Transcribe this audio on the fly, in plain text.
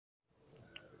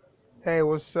Hey,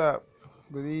 what's up?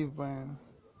 Good evening.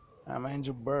 I'm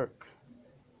Angel Burke,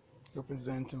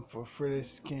 representing for Freddie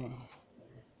King.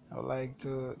 I would like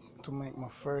to make my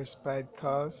first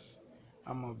podcast.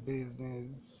 I'm a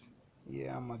business,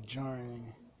 yeah, I'm a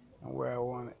journey, and where I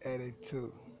want to add it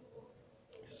to.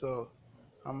 So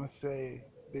I'm gonna say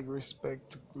big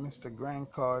respect to Mr.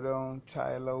 Grant Cardone,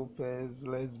 Ty Lopez,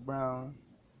 Les Brown,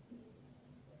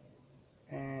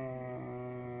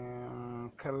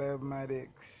 and Caleb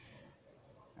Maddox,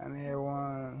 and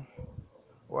everyone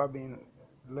who I've been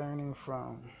learning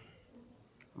from.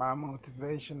 My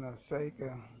motivational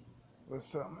Seika.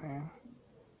 What's up, man?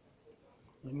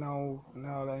 And all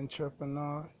that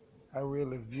entrepreneur, I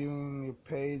really viewing your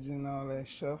page and all that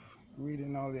stuff,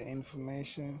 reading all the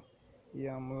information.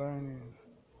 Yeah, I'm learning.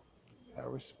 I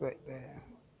respect that.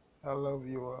 I love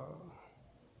you all.